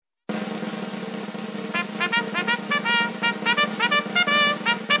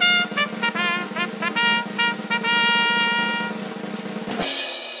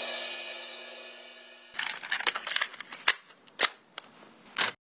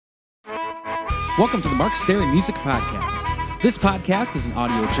Welcome to the Mark Stary Music Podcast. This podcast is an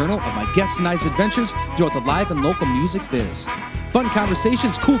audio journal of my guests and I's adventures throughout the live and local music biz. Fun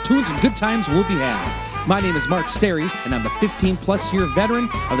conversations, cool tunes, and good times will be had. My name is Mark Stary, and I'm a 15-plus year veteran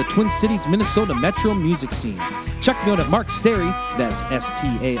of the Twin Cities, Minnesota metro music scene. Check me out at Mark Stary, that's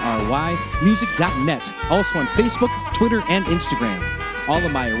S-T-A-R-Y, music.net, also on Facebook, Twitter, and Instagram. All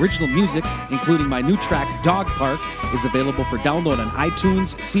of my original music, including my new track, Dog Park, is available for download on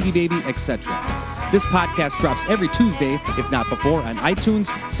iTunes, CD Baby, etc. This podcast drops every Tuesday, if not before, on iTunes,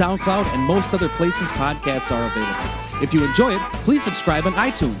 SoundCloud, and most other places podcasts are available. If you enjoy it, please subscribe on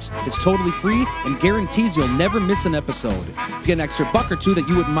iTunes. It's totally free and guarantees you'll never miss an episode. If you get an extra buck or two that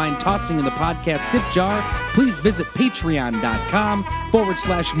you wouldn't mind tossing in the podcast tip jar, please visit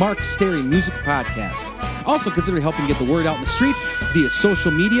patreon.com/Mark Stary Music Podcast. Also consider helping get the word out in the street via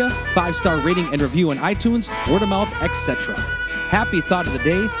social media, 5-star rating and review on iTunes, word of mouth, etc. Happy Thought of the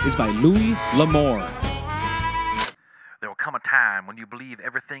Day is by Louis L'Amour. There will come a time when you believe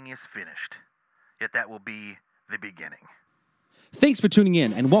everything is finished, yet that will be the beginning. Thanks for tuning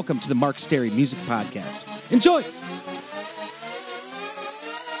in, and welcome to the Mark Stary Music Podcast. Enjoy!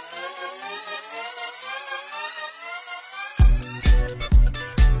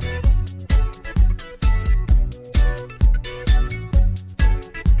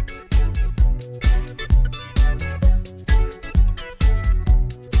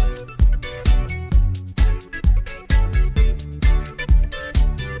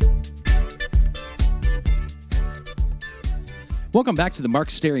 Welcome back to the Mark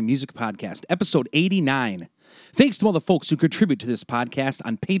Stary Music Podcast, episode 89. Thanks to all the folks who contribute to this podcast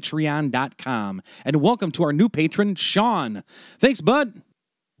on patreon.com. And welcome to our new patron, Sean. Thanks, bud.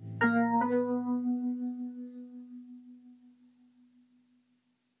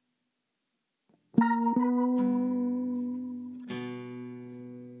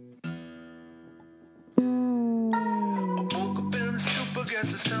 Guess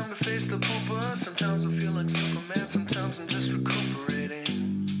it's time to face the pooper. Sometimes I feel like Superman, sometimes I'm just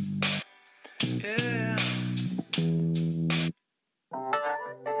recuperating. Yeah.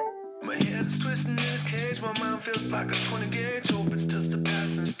 My head is twisting in a cage, my mind feels like a 20 gauge. Hope it's just a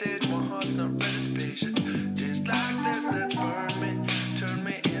passing stage, my heart's not ready, patient. Days like this that burn me, turn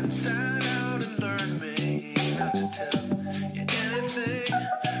me inside out and learn me not to tell you anything.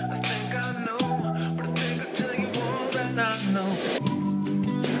 I think I know, but I think I'll tell you all that I know.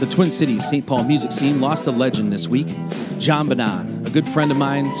 The Twin Cities St. Paul music scene lost a legend this week. John Bonan, a good friend of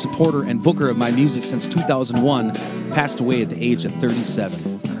mine, supporter and booker of my music since 2001, passed away at the age of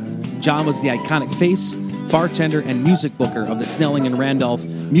 37. John was the iconic face, bartender, and music booker of the Snelling and Randolph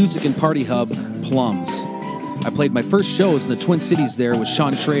music and party hub, Plums. I played my first shows in the Twin Cities there with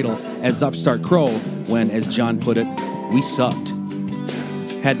Sean Schradel as Upstart Crow when, as John put it, we sucked.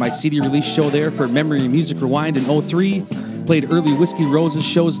 Had my CD release show there for Memory Music Rewind in 03, played early Whiskey Roses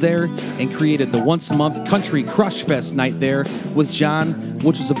shows there, and created the once-a-month Country Crush Fest night there with John,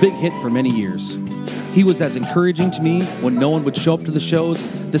 which was a big hit for many years. He was as encouraging to me when no one would show up to the shows,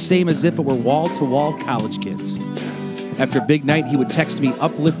 the same as if it were wall-to-wall college kids. After a big night, he would text me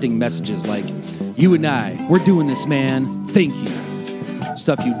uplifting messages like, "You and I, we're doing this, man. Thank you."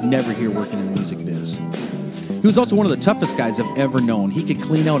 Stuff you'd never hear working in the music biz. He was also one of the toughest guys I've ever known. He could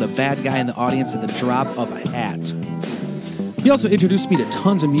clean out a bad guy in the audience at the drop of a hat. He also introduced me to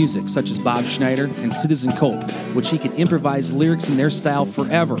tons of music, such as Bob Schneider and Citizen Cope, which he could improvise lyrics in their style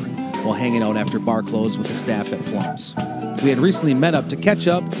forever while hanging out after bar close with the staff at Plums. We had recently met up to catch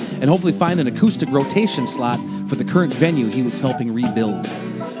up and hopefully find an acoustic rotation slot for the current venue he was helping rebuild.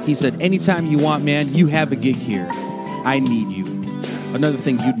 He said, "Anytime you want, man, you have a gig here. I need you." Another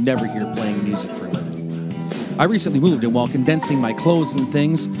thing you'd never hear playing music for a living. I recently moved, and while condensing my clothes and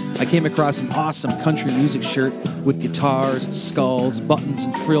things, I came across an awesome country music shirt with guitars, skulls, buttons,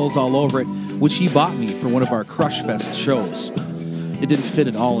 and frills all over it, which he bought me for one of our Crush Fest shows. It didn't fit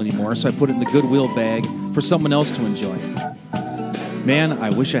at all anymore, so I put it in the Goodwill bag for someone else to enjoy. Man, I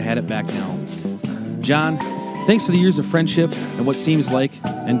wish I had it back now. John, thanks for the years of friendship and what seems like,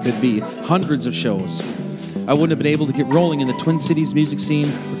 and could be, hundreds of shows. I wouldn't have been able to get rolling in the Twin Cities music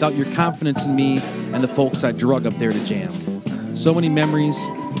scene without your confidence in me and the folks I drug up there to jam. So many memories,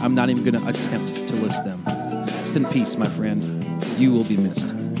 I'm not even going to attempt to list them. Rest in peace, my friend. You will be missed.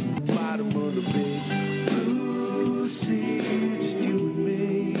 Bottom of the big blue sea, just you and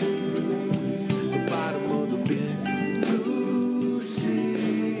me. The bottom of the big blue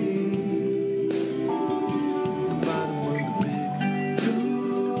sea. The bottom of the big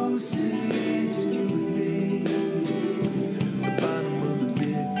blue sea, just you and me. The bottom of the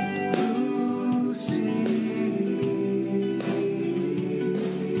big blue sea.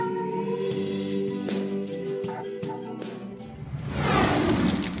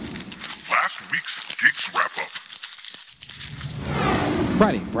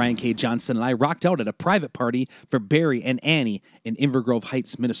 Friday, Brian K. Johnston and I rocked out at a private party for Barry and Annie in Invergrove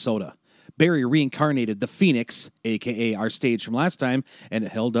Heights, Minnesota. Barry reincarnated the Phoenix, a.k.a. our stage from last time, and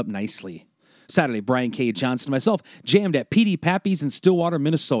it held up nicely. Saturday, Brian K. Johnston and myself jammed at P.D. Pappy's in Stillwater,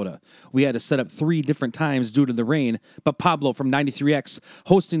 Minnesota. We had to set up 3 different times due to the rain, but Pablo from 93X,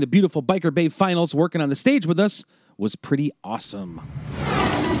 hosting the beautiful Biker Bay Finals, working on the stage with us, was pretty awesome.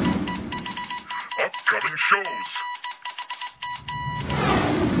 Upcoming shows.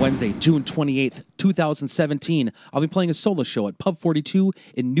 Wednesday, June 28th, 2017, I'll be playing a solo show at Pub 42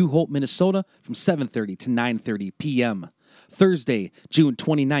 in New Hope, Minnesota from 7:30 to 9:30 p.m. Thursday, June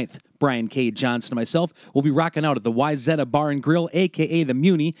 29th, Brian K. Johnston and myself will be rocking out at the YZ Bar and Grill, a.k.a. the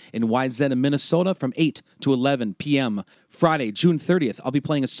Muni, in YZ, Minnesota from 8 to 11 p.m. Friday, June 30th, I'll be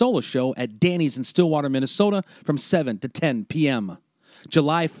playing a solo show at Danny's in Stillwater, Minnesota from 7 to 10 p.m.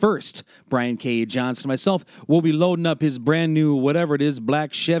 July 1st, Brian K. Johnston and myself will be loading up his brand new, whatever it is,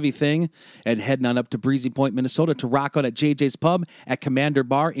 black Chevy thing and heading on up to Breezy Point, Minnesota to rock out at JJ's Pub at Commander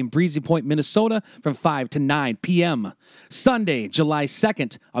Bar in Breezy Point, Minnesota from 5 to 9 p.m. Sunday, July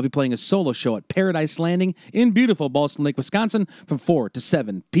 2nd, I'll be playing a solo show at Paradise Landing in beautiful Ballston Lake, Wisconsin from 4 to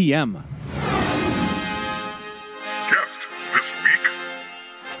 7 p.m. Guest this week.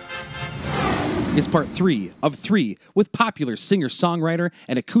 Is part 3 of 3 with popular singer-songwriter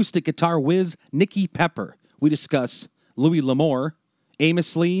and acoustic guitar whiz Nikki Pepper. We discuss Louis L'Amour,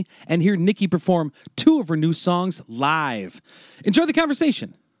 Amos Lee, and hear Nikki perform 2 of her new songs live. Enjoy the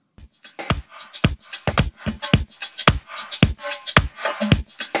conversation.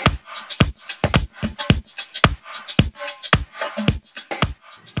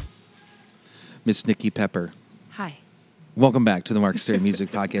 Miss Nikki Pepper. Hi. Welcome back to the Mark Stary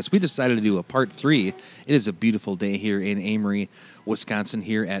Music Podcast. We decided to do a part 3. It is a beautiful day here in Amory, Wisconsin,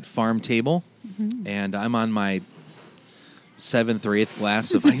 here at Farm Table. Mm-hmm. And I'm on my 7th or 8th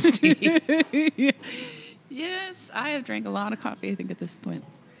glass of iced tea. Yes, I have drank a lot of coffee, I think, at this point.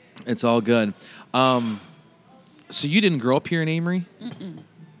 It's all good. So you didn't grow up here in Amory? Mm-mm.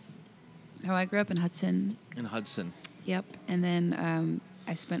 No, I grew up in Hudson. In Hudson. Yep. And then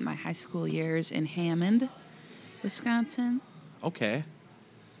I spent my high school years in Hammond, Wisconsin. Okay.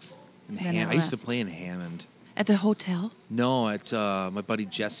 I used to play in Hammond. At the hotel? No, at my buddy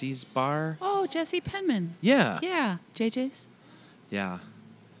Jesse's bar. Oh, Jesse Penman. Yeah. Yeah. JJ's? Yeah.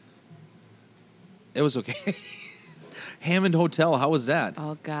 It was okay. Hammond Hotel, how was that?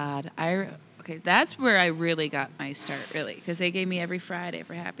 Oh, God. Okay, that's where I really got my start, really, because they gave me every Friday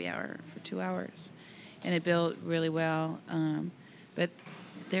for happy hour for 2 hours. And it built really well. But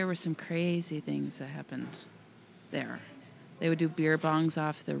there were some crazy things that happened there. They would do beer bongs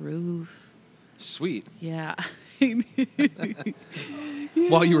off the roof. Sweet. Yeah.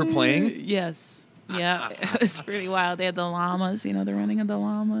 While you were playing? Yes. Yeah. It was pretty wild. They had the llamas, the running of the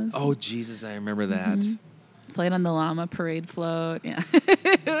llamas. Oh, Jesus, I remember that. Mm-hmm. Played on the llama parade float. Yeah.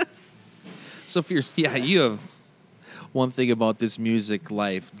 So fierce. Yeah, you have one thing about this music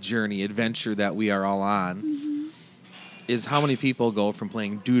life journey, adventure that we are all on, is how many people go from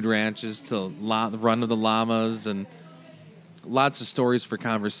playing dude ranches to run of the llamas, and lots of stories for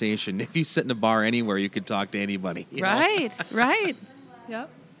conversation. If you sit in a bar anywhere, you could talk to anybody. Right. Yep.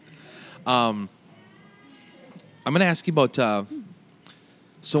 I'm going to ask you about,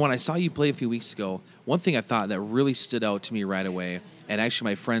 so when I saw you play a few weeks ago, one thing I thought that really stood out to me right away, and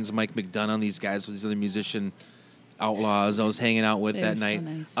actually my friends Mike McDonough, these guys with these other musician outlaws I was hanging out with that night,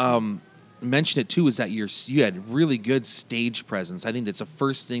 nice. Mentioned it too, is that you had really good stage presence. I think that's the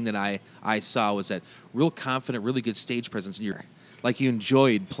first thing that I saw was that real confident, really good stage presence. And you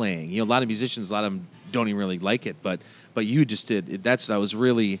enjoyed playing. A lot of musicians, a lot of them don't even really like it, but you just did. That's what I was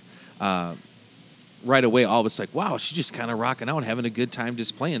really right away. All of it's like, wow, she's just kind of rocking out, having a good time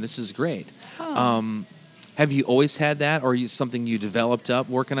just playing. This is great. Oh. Have you always had that, or something you developed up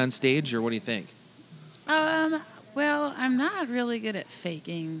working on stage, or what do you think? Well, I'm not really good at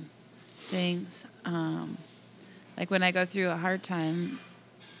faking things. Like when I go through a hard time,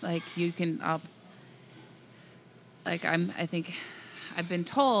 like I think I've been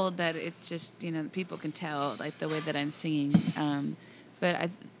told that it's just, people can tell, like the way that I'm singing. But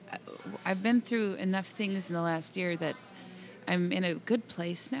I've been through enough things in the last year that I'm in a good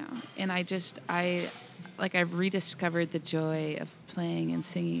place now. And I've rediscovered the joy of playing and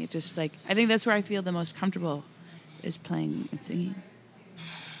singing. It just I think that's where I feel the most comfortable, is playing and singing.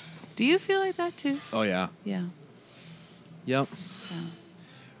 Do you feel like that too? Oh, yeah. Yeah. Yep. Yeah.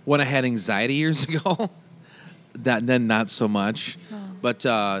 When I had anxiety years ago, then not so much. Oh. But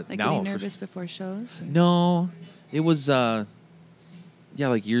like now, getting nervous before shows? Or? No, it was like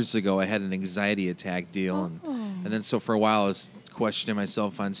years ago I had an anxiety attack deal, and then so for a while I was questioning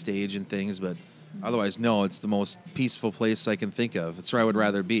myself on stage and things, but otherwise, no, it's the most peaceful place I can think of. It's where I would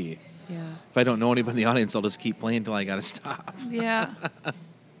rather be. Yeah. If I don't know anybody in the audience, I'll just keep playing until I got to stop. Yeah.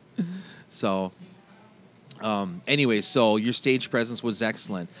 So, anyway, so your stage presence was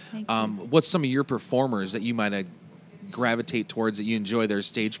excellent. Thank you. What's some of your performers that you might gravitate towards that you enjoy their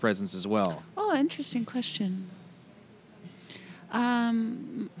stage presence as well? Oh, interesting question.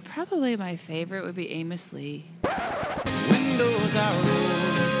 Probably my favorite would be Amos Lee. Windows are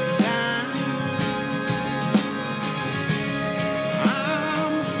rolled down.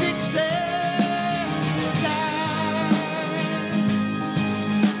 I'm fixing to die.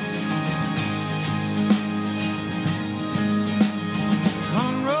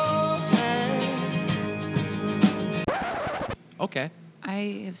 Cornrows hair. Okay,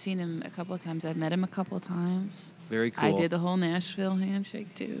 I have seen him a couple of times. I've met him a couple of times. very cool. I did the whole Nashville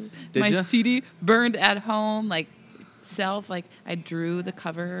handshake too. Did My ya? CD burned at home, like I drew the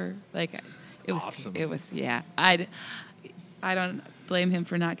cover, like it was. Awesome. It was, yeah. I don't blame him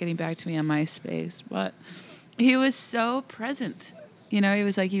for not getting back to me on MySpace, but he was so present. You know, he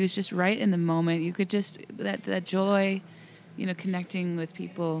was just right in the moment. You could just that joy, you know, connecting with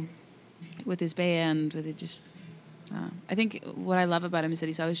people, with his band, with it just. I think what I love about him is that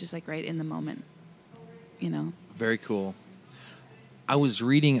he's always just like right in the moment. You know. Very cool. I was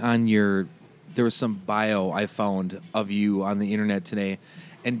reading on there was some bio I found of you on the internet today,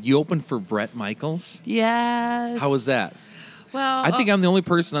 and you opened for Bret Michaels. Yes. How was that? Well, I think I'm the only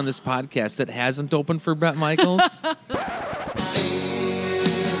person on this podcast that hasn't opened for Bret Michaels. Every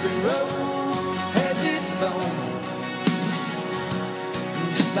rose has its thorn,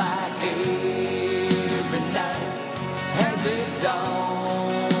 just like every night has its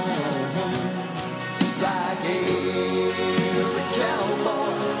dawn, just like every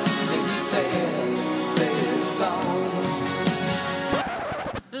cowboy sings his sad song.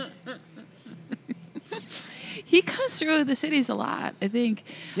 he comes through the cities a lot, I think.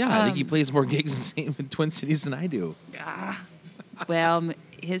 Yeah, I think he plays more gigs in Twin Cities than I do. Well,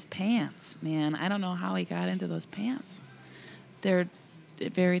 his pants, man. I don't know how he got into those pants. They're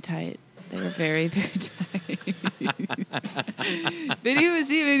very tight. They were very, very tight. But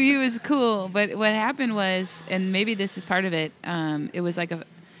he was cool. But what happened was, and maybe this is part of it, it was like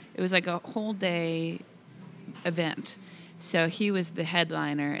a whole day event. So he was the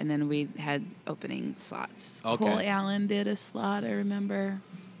headliner, and then we had opening slots. Okay. Cole Allen did a slot, I remember.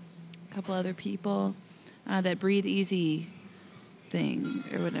 A couple other people. That Breathe Easy thing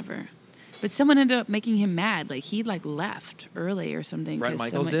or whatever. But someone ended up making him mad. Like, he left early or something. Bret 'cause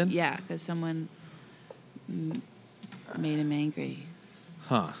Michaels someone- did? Yeah, because someone made him angry.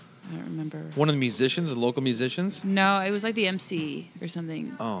 Huh. I don't remember. One of the musicians, the local musicians? No, it was like the MC or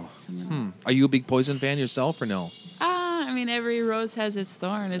something. Oh. Someone. Are you a big Poison fan yourself or no? I mean, Every Rose Has Its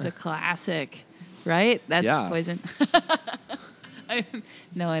Thorn is a classic, right? That's Yeah. Poison.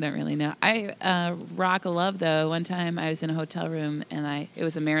 No, I don't really know. Rock of Love, though. One time I was in a hotel room, and it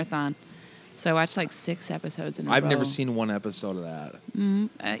was a marathon. So I watched like 6 episodes in a row. I've never seen one episode of that.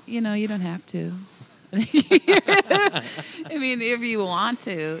 You don't have to. I mean, if you want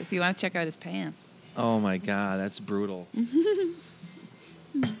to check out his pants. Oh my God, that's brutal.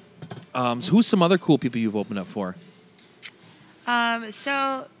 So who's some other cool people you've opened up for?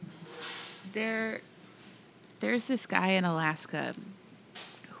 So there's this guy in Alaska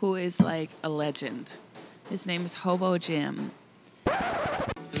who is like a legend. His name is Hobo Jim.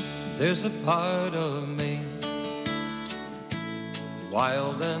 There's a part of me,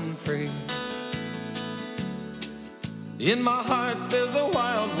 wild and free. In my heart there's a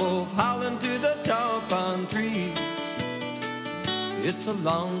wild wolf howling to the tall pine tree. It's a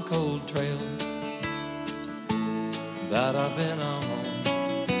long cold trail that I've been on.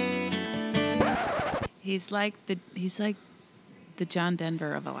 He's like the John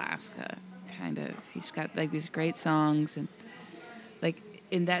Denver of Alaska, kind of. He's got like these great songs, and like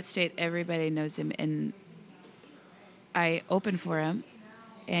in that state everybody knows him. And I opened for him,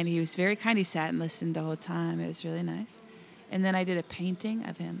 and he was very kind. He sat and listened the whole time. It was really nice. And then I did a painting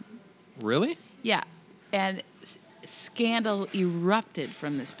of him. Really? Yeah, and scandal erupted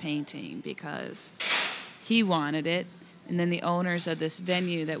from this painting because he wanted it, and then the owners of this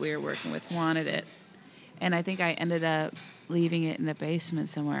venue that we were working with wanted it. And I think I ended up leaving it in a basement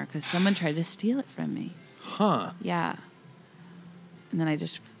somewhere because someone tried to steal it from me. Huh. Yeah. And then I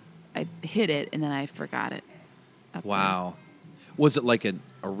hid it, and then I forgot it. up Wow. Was it like a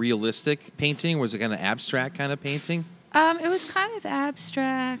realistic painting? Was it kind of abstract kind of painting? there. It was kind of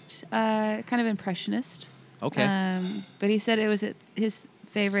abstract, kind of impressionist. Okay. But he said it was his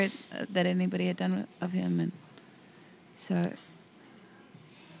favorite that anybody had done of him, and so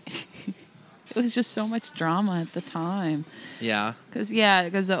it was just so much drama at the time. Yeah.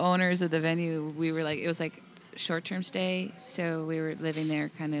 Because the owners of the venue, we were like, it was like short-term stay, so we were living there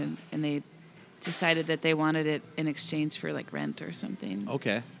kind of, and they decided that they wanted it in exchange for like rent or something.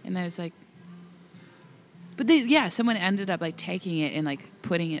 Okay. And I was like, but someone ended up like taking it and like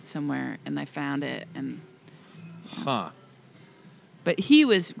putting it somewhere, and I found it, and Huh. but he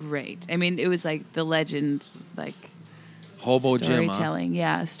was great. I mean, it was like the legend, like Hobo Jim. Huh? storytelling.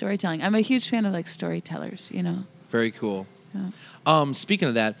 Yeah, storytelling. I'm a huge fan of like storytellers, you know. Very cool. Yeah. Speaking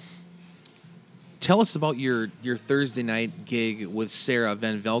of that, tell us about your Thursday night gig with Sarah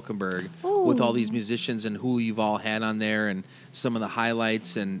Van Velkenberg, with all these musicians and who you've all had on there, and some of the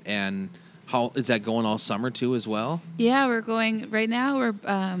highlights, and how is that going all summer too as well? Yeah, we're going right now. We're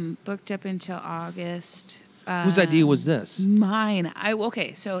booked up until August. Whose idea was this? Mine.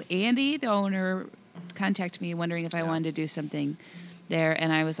 So Andy, the owner, contacted me wondering if I wanted to do something there,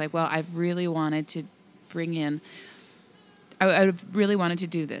 and I was like, well, I've really wanted to bring in. I've really wanted to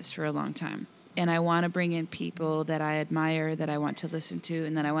do this for a long time, and I want to bring in people that I admire, that I want to listen to,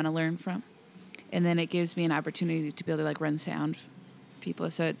 and that I want to learn from, and then it gives me an opportunity to be able to like run sound for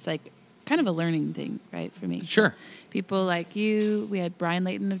people. So it's like kind of a learning thing, right, for me. Sure. People like you. We had Brian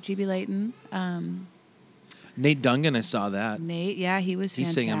Layton of GB Layton. Nate Dungan, I saw that. Nate, yeah, he was He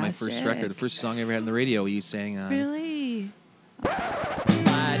fantastic. sang on my first record, the first song I ever had on the radio. You sang on. Really?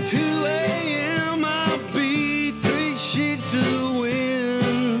 By 2 a.m. I'll be 3 sheets to the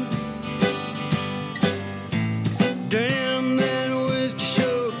wind. Damn, that whiskey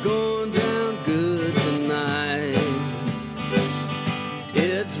sure going down good tonight.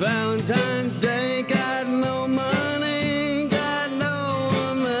 It's Valentine's Day, got no money, got no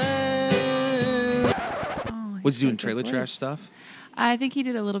woman. Was he doing That's a trailer good trash voice. stuff? I think he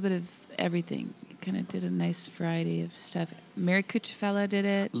did a little bit of everything. Kind of did a nice variety of stuff. Mary Cuccifello did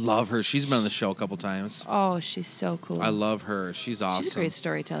it. Love her. She's been on the show a couple times. Oh, she's so cool. I love her. She's awesome. She's a great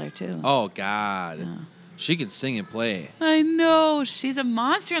storyteller, too. Oh, God. Yeah. She can sing and play. I know. She's a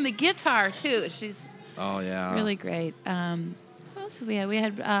monster on the guitar, too. She's Oh, yeah. really great. Who else have we had? We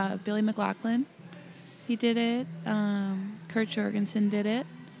had Billy McLaughlin. He did it. Kurt Jorgensen did it.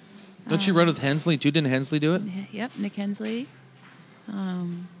 Don't you run with Hensley, too? Didn't Hensley do it? Yep, Nick Hensley.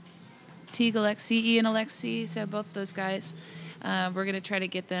 Teague Alexi, Ian Alexi, so both those guys. We're going to try to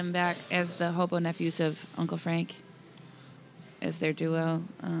get them back as the hobo nephews of Uncle Frank, as their duo.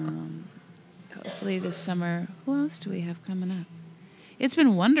 Hopefully this summer. Who else do we have coming up? It's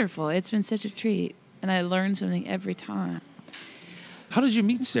been wonderful. It's been such a treat, and I learn something every time. How did you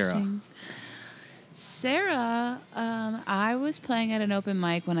meet Sarah? Interesting. Sarah, I was playing at an open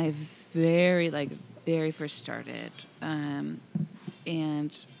mic when I very first started, and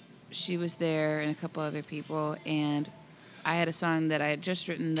she was there and a couple other people, and I had a song that I had just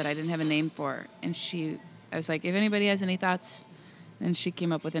written that I didn't have a name for, and I was like, if anybody has any thoughts, and she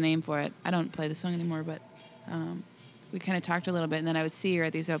came up with a name for it. I don't play the song anymore, but we kind of talked a little bit, and then I would see her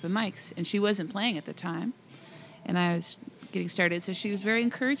at these open mics, and she wasn't playing at the time, and I was getting started, so she was very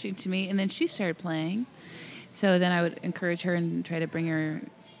encouraging to me, and then she started playing, so then I would encourage her and try to bring her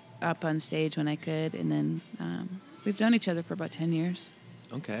up on stage when I could, and then we've known each other for about 10 years.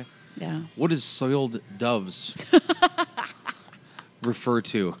 Okay. Yeah. What does soiled doves refer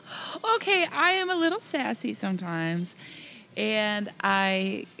to? Okay, I am a little sassy sometimes, and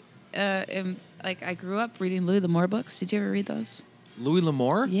I am like, I grew up reading Louis L'Amour books. Did you ever read those? Louis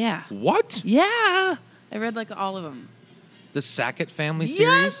L'Amour? Yeah. What? Yeah. I read like all of them. The Sackett family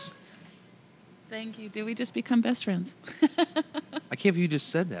series? Yes. Thank you. Did we just become best friends? I can't believe you just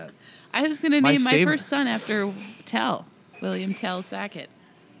said that. I was going to My name my favorite- first son after Tell, William Tell Sackett.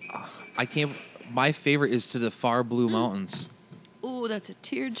 I can't. My favorite is To the Far Blue Mountains. Ooh, that's a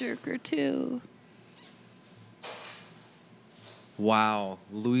tearjerker too. Wow,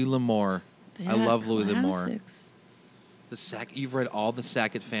 Louis L'Amour. I Yeah, love Louis L'Amour. classics. You've read all the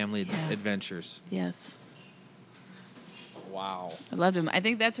Sackett family Yeah. adventures. Yes. Wow. I loved him. I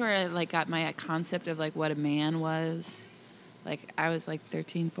think that's where I like got my concept of like what a man was. Like I was like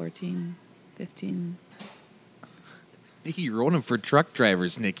 13, 14, 15. He wrote them for truck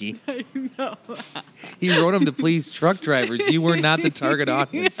drivers, Nikki. I know. He wrote them to please truck drivers. You were not the target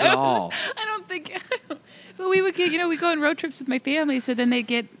audience at all. I don't think. But we would get, we go on road trips with my family, so then they'd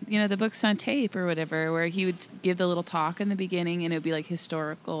get, the books on tape or whatever, where he would give the little talk in the beginning, and it would be like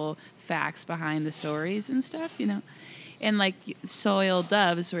historical facts behind the stories and stuff, And like soiled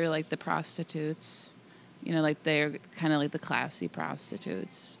doves were like the prostitutes You know, like they're kind of like the classy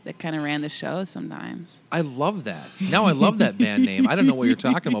prostitutes that kind of ran the show sometimes. I love that. Now I love that band name. I don't know what you're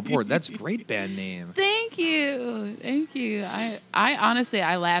talking about before. That's a great band name. Thank you. I honestly,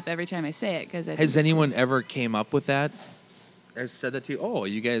 I laugh every time I say it because Has anyone ever came up with that? Or said that to you? Oh,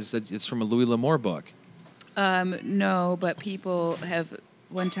 you guys, it's from a Louis L'Amour book. No, but people have.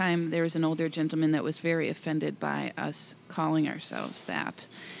 One time there was an older gentleman that was very offended by us calling ourselves that.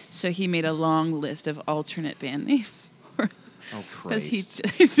 So he made a long list of alternate band names. Oh, Because he Christ.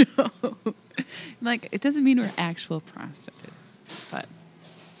 just, like, it doesn't mean we're actual prostitutes, but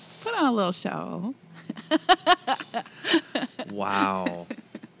put on a little show. Wow.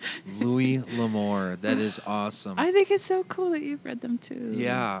 Louis L'Amour. That is awesome. I think it's so cool that you've read them too.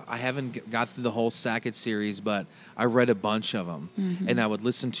 Yeah, I haven't got through the whole Sackett series, but I read a bunch of them, and I would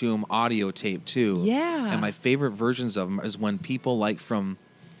listen to them audio tape too. Yeah. And my favorite versions of them is when people like from,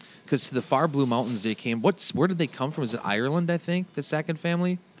 because to the far blue mountains they came. Where did they come from? Is it Ireland? I think the Sackett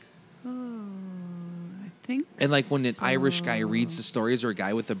family. Oh, I think. And like when an Irish guy so. reads the stories, or a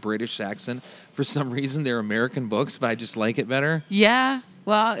guy with a British accent, for some reason they're American books, but I just like it better. Yeah.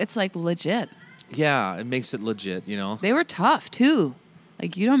 Well, it's like legit. Yeah, it makes it legit, you know. They were tough too.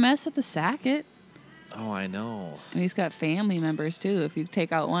 Like you don't mess with the Sackett. Oh, I know. And he's got family members too. If you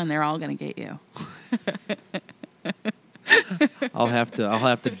take out one, they're all gonna get you. I'll have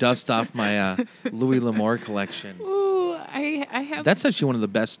to dust off my Louis L'Amour collection. Ooh, I have. That's actually one of the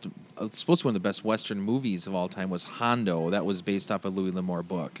best. Supposed to be one of the best Western movies of all time was Hondo. That was based off a Louis L'Amour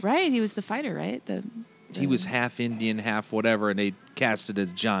book. Right. He was the fighter, right? He was half Indian, half whatever, and they cast it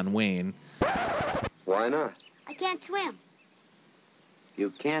as John Wayne. Why not? I can't swim.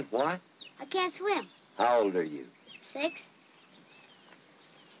 You can't what? I can't swim. How old are you? 6.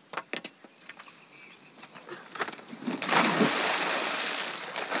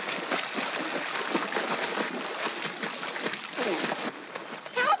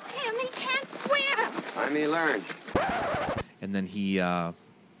 Help him! He can't swim! Time he learned. And then he,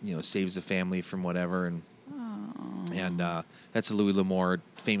 saves the family from whatever, and that's a Louis L'Amour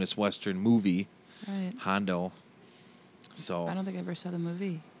famous Western movie, Right. Hondo. So I don't think I ever saw the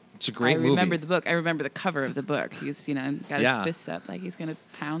movie. it's a great I movie. remember the book. I remember the cover of the book. He's, got Yeah. his fists up like he's gonna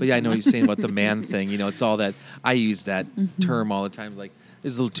pound. But yeah, I know someone. he's saying about the man thing. It's all that. I use that Mm-hmm. term all the time. Like,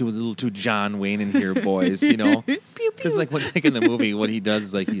 there's a little too John Wayne in here, boys. Because pew. like in the movie, what he does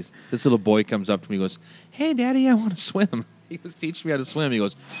is like this little boy comes up to me and goes, "Hey, Daddy, I want to swim." He was teaching me how to swim. He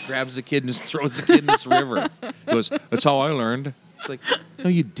goes, grabs the kid and just throws the kid in this river. He goes, "That's how I learned." It's like, no,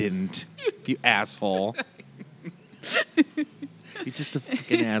 you didn't, you asshole. You're just a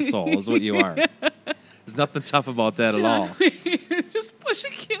fucking asshole, is what you are. There's nothing tough about that at all. Just push a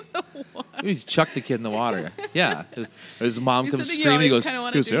kid in the water. He just chucked the kid in the water. Yeah. His mom It's comes something you screaming. He always goes, kinda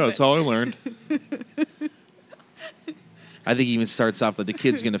wanna do, "Yeah, that's but- how I learned." I think he even starts off like the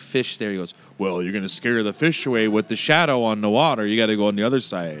kid's going to fish there. He goes, "Well, you're going to scare the fish away with the shadow on the water. You got to go on the other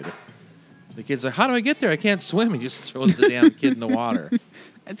side." The kid's like, "How do I get there? I can't swim." He just throws the damn kid in the water.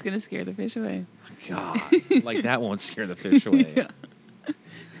 That's gonna scare the fish away. God, like that won't scare the fish away.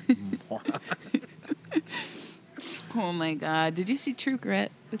 Moron. Oh my God! Did you see True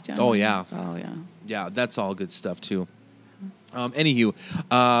Grit with John? Oh, Wayne? yeah. Oh yeah. Yeah, that's all good stuff too. Anywho,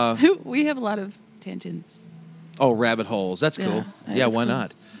 We have a lot of tangents. oh, rabbit holes. That's Yeah, cool. that Yeah, is why cool.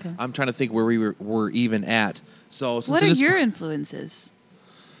 not? Okay. I'm trying to think where we were even at. So since What it are is- your influences?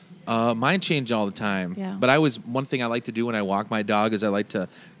 Mine change all the time. Yeah. But one thing I like to do when I walk my dog is I like to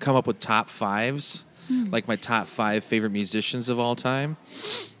come up with top 5s, like my top 5 favorite musicians of all time.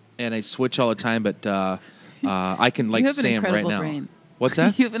 And I switch all the time, but I can You have say an them right incredible now. brain. What's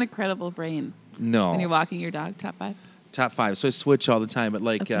that? You have an incredible brain. No. When you're walking your dog, top 5. Top 5. So I switch all the time, but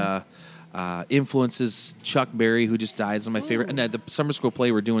like Okay. influences Chuck Berry, who just died, is one of my favorite. And the summer school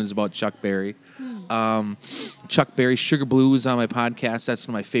play we're doing is about Chuck Berry. Chuck Berry, Sugar Blues on my podcast. That's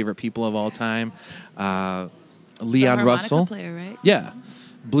one of my favorite people of all time. Leon The Russell. harmonica player, right? Yeah.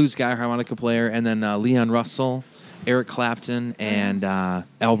 Blues guy, harmonica player. And then Leon Russell, Eric Clapton, and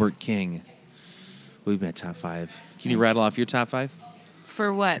Albert King. We've been at top 5. Can you Nice. rattle off your top 5?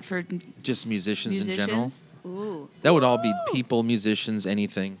 For what? For Just musicians in general? Ooh. That would all be people, musicians,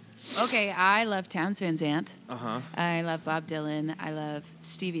 anything. Okay, I love Townes Van Zandt. Uh-huh. I love Bob Dylan. I love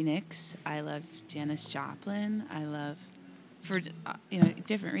Stevie Nicks. I love Janis Joplin. I love, for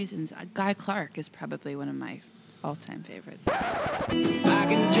different reasons. Guy Clark is probably one of my all-time favorites. I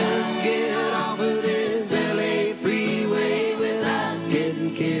can just get off of this LA freeway without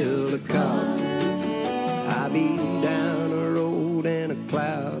getting killed a car. I'll be down a road in a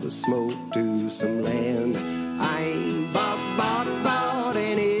cloud of smoke to some land I ain't bought,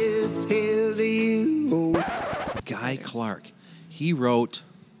 and it's here's to you. Clark. He wrote.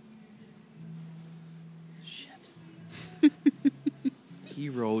 Shit. He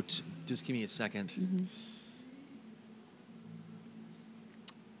wrote. Just give me a second. Mm-hmm.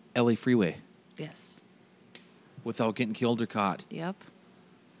 L.A. Freeway. Yes. Without getting killed or caught. Yep.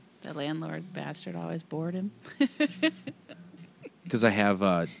 The landlord bastard always bored him. Because I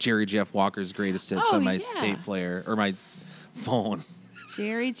have Jerry Jeff Walker's greatest hits Oh, on my yeah. tape player or my phone.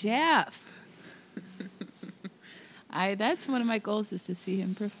 Jerry Jeff. That's one of my goals is to see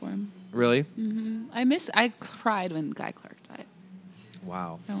him perform. Really? I cried when Guy Clark died.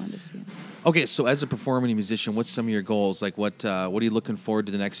 Wow. I wanted to see him. Okay, so as a performing musician, what's some of your goals? Like, what are you looking forward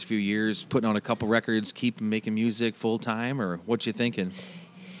to the next few years? Putting on a couple records, keep making music full time, or what you thinking?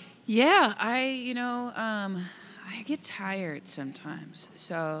 Yeah, I get tired sometimes.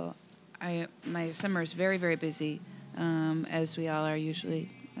 So my summer is very, very busy, as we all are usually.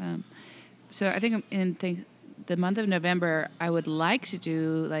 So I think the month of November, I would like to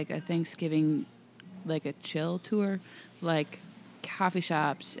do like a Thanksgiving, like a chill tour, like coffee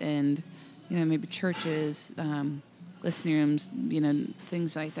shops and, maybe churches, listening rooms,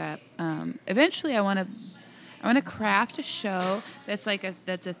 things like that. Eventually I want to craft a show that's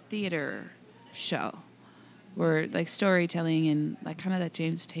a theater show, where like storytelling and like kind of that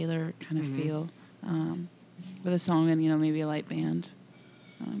James Taylor kind of feel, with a song and maybe a light band,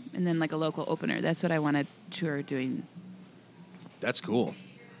 and then like a local opener. That's what I want to tour doing. That's cool.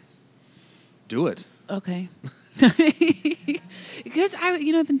 Do it. Okay. Because I've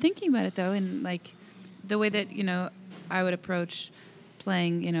been thinking about it though, and like the way that I would approach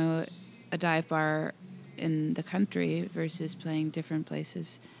playing a dive bar in the country versus playing different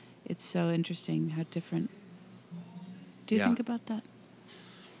places. It's so interesting how different. Do you Yeah. think about that?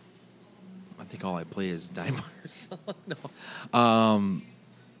 I think all I play is dive bars. No.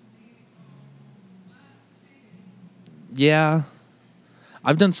 Yeah.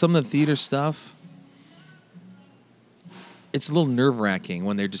 I've done some of the theater stuff. It's a little nerve-wracking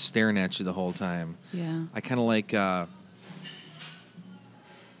when they're just staring at you the whole time. Yeah. I kind of like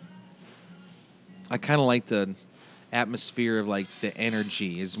the atmosphere of like the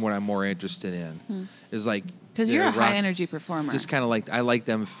energy is what I'm more interested in. Is like Because the you're a rock- high energy performer. Just kind of like I like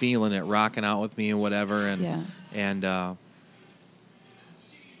them feeling it, rocking out with me and whatever, and Yeah.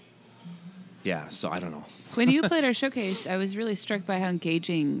 yeah. So I don't know. When you played our showcase, I was really struck by how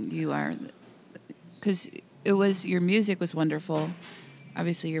engaging you are, because your music was wonderful.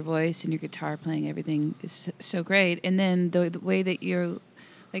 Obviously, your voice and your guitar playing, everything is so great. And then the way that you're,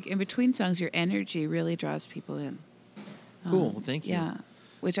 like in between songs, your energy really draws people in. Cool. Well, thank you. Yeah,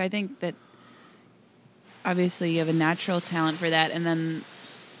 which I think that obviously you have a natural talent for that, and then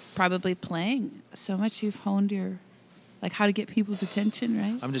probably playing so much you've honed your, like how to get people's attention,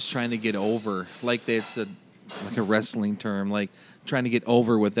 right? I'm just trying to get over, like it's a wrestling term, like trying to get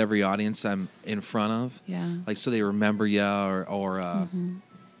over with every audience I'm in front of. Yeah. Like so they remember you, or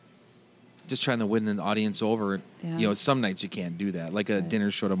just trying to win an audience over. Yeah. Some nights you can't do that. Like a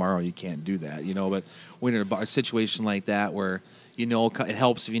dinner show tomorrow, you can't do that. But when in a situation like that where it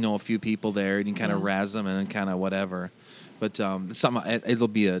helps if you know a few people there and you kind of razz them and kind of whatever. But it'll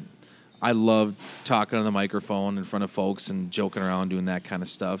be I love talking on the microphone in front of folks and joking around, doing that kind of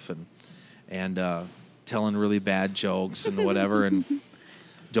stuff, and telling really bad jokes and whatever, and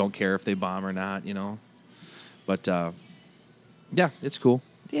don't care if they bomb or not, But yeah, it's cool.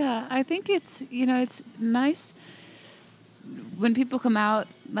 Yeah, I think it's it's nice when people come out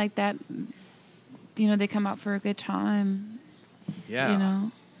like that. They come out for a good time. Yeah.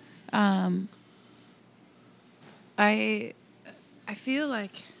 I feel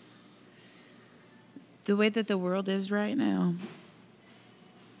like the way that the world is right now,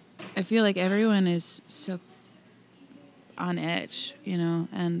 I feel like everyone is so on edge,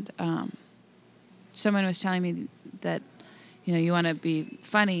 and someone was telling me that, you want to be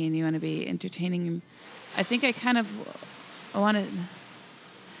funny and you want to be entertaining. And I think I want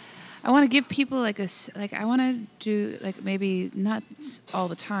to give people I want to do maybe not all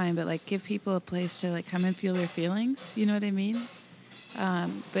the time, but give people a place to come and feel their feelings. You know what I mean?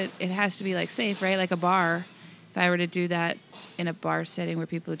 But it has to be safe, right? Like a bar. If I were to do that in a bar setting where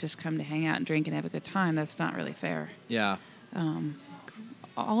people just come to hang out and drink and have a good time, that's not really fair. Yeah.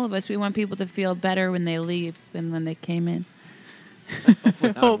 All of us, we want people to feel better when they leave than when they came in.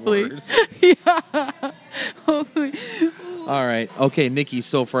 Hopefully. Yeah. Hopefully. All right. Okay, Nikki,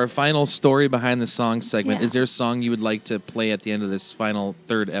 so for our final story behind the song segment, Yeah. is there a song you would like to play at the end of this final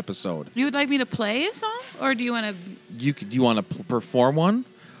third episode? You would like me to play a song, or do you want to? Do you want to perform one,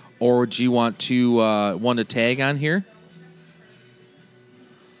 or do you want to tag on here?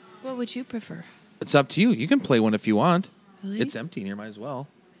 What would you prefer? It's up to you. You can play one if you want. Really? It's empty in here. Might as well.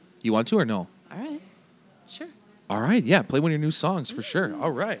 You want to or no? All right. Sure. All right. Yeah, play one of your new songs for sure.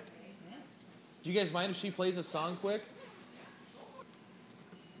 All right. Do you guys mind if she plays a song quick?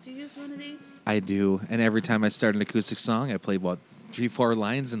 Do you use one of these? I do. And every time I start an acoustic song, I play about 3-4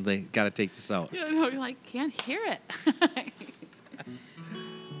 lines and they got to take this out. You know, you're like, can't hear it.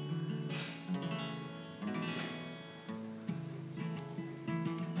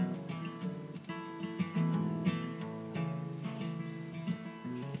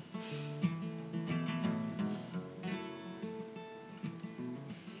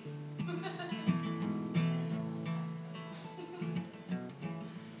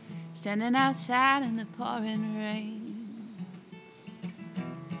 Standing outside in the pouring rain,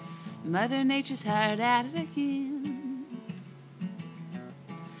 Mother Nature's hard at it again.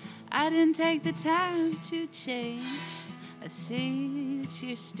 I didn't take the time to change. I see that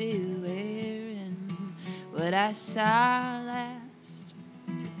you're still wearing what I saw last.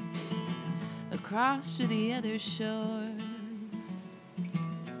 Across to the other shore,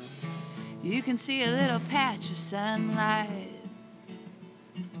 you can see a little patch of sunlight.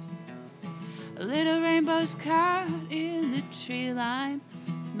 Little rainbows caught in the tree line.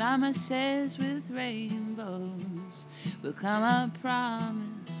 Mama says with rainbows will come a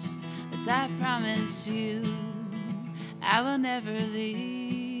promise. As I promise you, I will never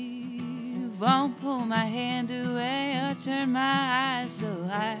leave. Won't pull my hand away or turn my eyes so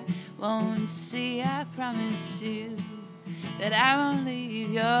I won't see. I promise you that I won't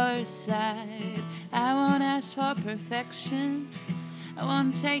leave your side. I won't ask for perfection. I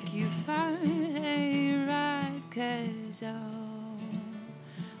won't take you far, hey, right, 'cause all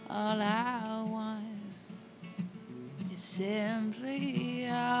I want is simply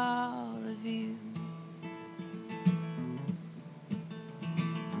all of you.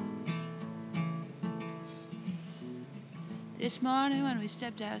 This morning when we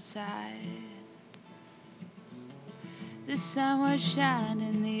stepped outside, the sun was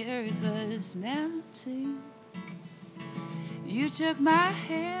shining, the earth was melting. You took my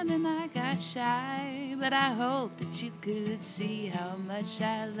hand and I got shy, but I hope that you could see how much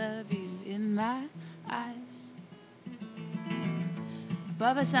I love you in my eyes.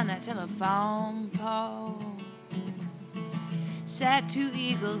 Above us on that telephone pole sat two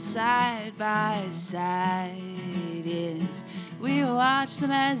eagles side by side. Yes, we watched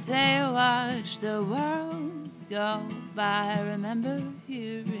them as they watched the world go by. Remember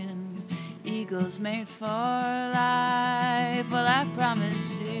hearing eagles made for life. Well, I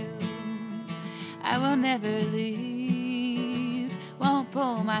promise you I will never leave. Won't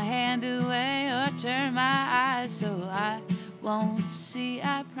pull my hand away or turn my eyes so I won't see.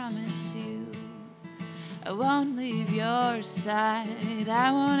 I promise you I won't leave your side.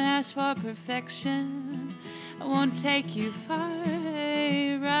 I won't ask for perfection. I won't take you far,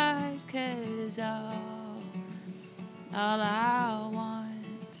 right, 'cause all I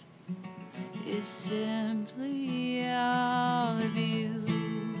want is simply all of you.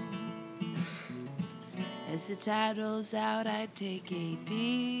 As the tide rolls out, I take a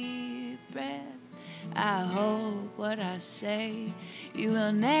deep breath. I hope what I say you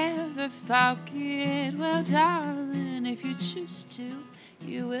will never forget. Well, darling, if you choose to,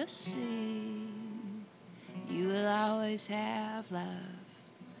 you will see. You will always have love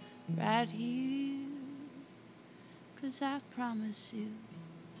right here. 'Cause I promise you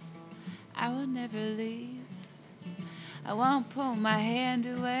I will never leave. I won't pull my hand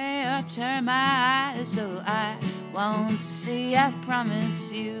away or turn my eyes so I won't see. I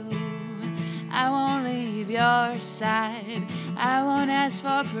promise you I won't leave your side. I won't ask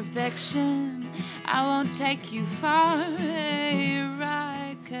for perfection. I won't take you far,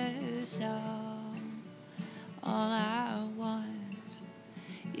 right, 'cause all I want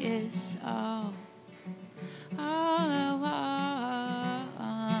is all I want,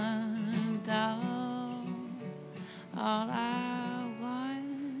 all I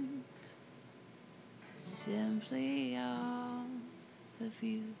want, simply all of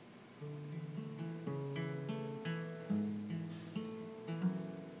you.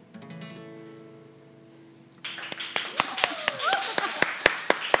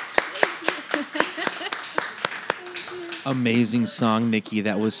 Amazing song, Nikki.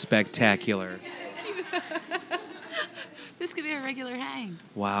 That was spectacular. This could be a regular hang.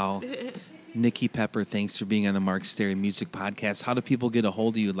 Wow. Nikki Pepper, thanks for being on the Mark Stary Music Podcast. How do people get a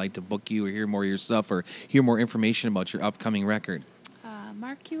hold of you, would like to book you or hear more of your stuff or hear more information about your upcoming record?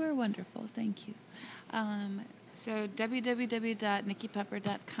 Mark, you are wonderful. Thank you. So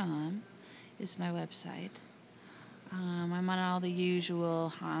www.nikkipepper.com is my website. I'm on all the usual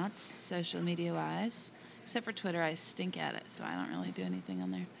haunts, social media-wise. Except for Twitter, I stink at it, so I don't really do anything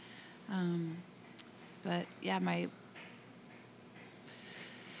on there. But yeah, my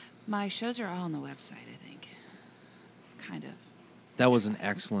shows are all on the website, I think. Kind of. That was an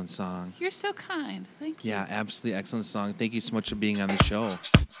excellent song. You're so kind. Thank you. Yeah, absolutely excellent song. Thank you so much for being on the show.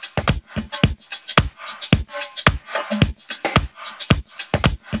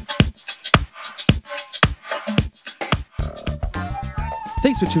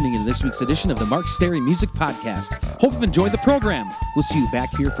 Thanks for tuning in to this week's edition of the Mark Stary Music Podcast. Hope you've enjoyed the program. We'll see you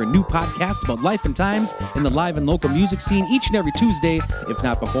back here for a new podcast about life and times in the live and local music scene each and every Tuesday, if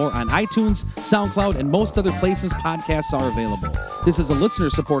not before, on iTunes, SoundCloud, and most other places podcasts are available. This is a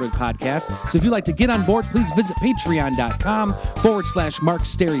listener-supported podcast, so if you'd like to get on board, please visit patreon.com/Mark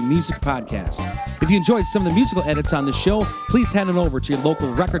Stary Music Podcast. If you enjoyed some of the musical edits on the show, please head on over to your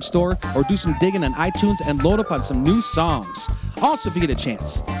local record store or do some digging on iTunes and load up on some new songs. Also, if you get a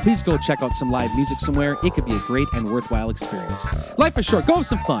chance, please go check out some live music somewhere. It could be a great and worthwhile experience. Life is short. Go have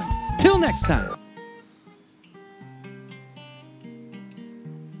some fun. Till next time.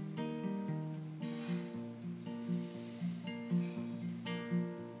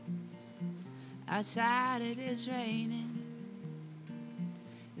 Outside it is raining,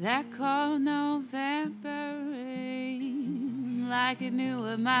 that cold November rain, like it knew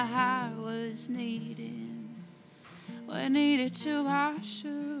what my heart was needing, what needed to wash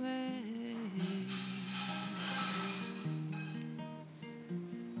away.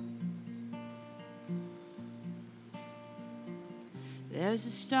 There's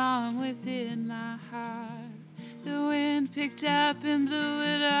a storm within my heart. The wind picked up and blew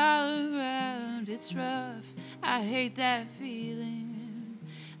it all around. It's rough, I hate that feeling.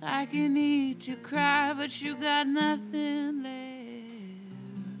 Like you need to cry, but you got nothing left.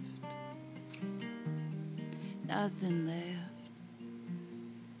 Nothing left.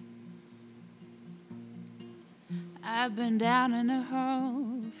 I've been down in a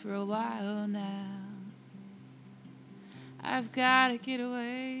hole for a while now. I've gotta get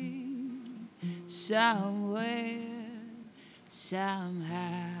away somewhere,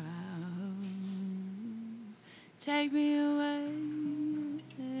 somehow. Take me away.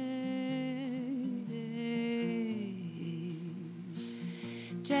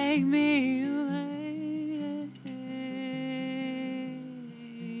 Take me away.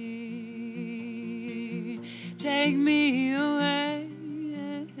 Take me away.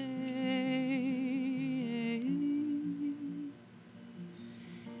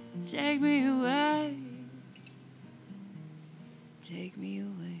 Take me away. Take me away.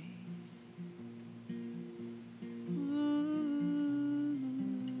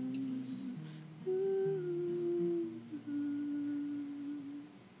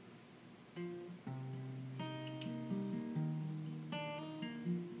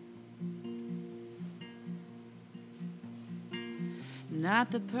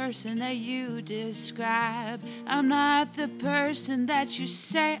 Not the person that you describe. I'm not the person that you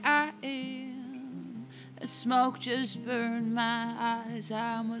say I am. That smoke just burned my eyes.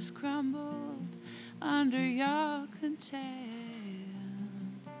 I almost crumbled under your contempt.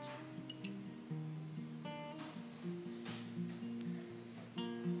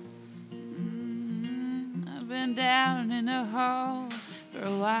 I've been down in a hole for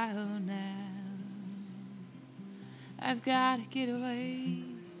a while now. I've got to get away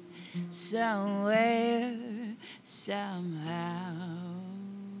somewhere, somehow.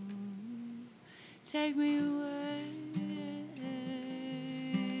 Take me away.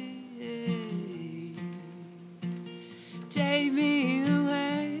 Take me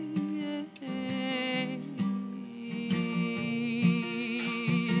away.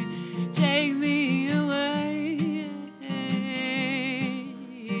 Take me away.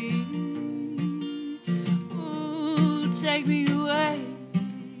 Ooh, take me away.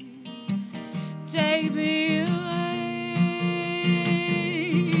 Take me away.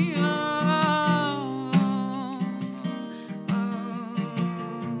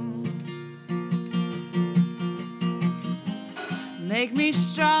 Make me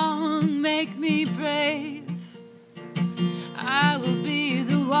strong, make me brave. I will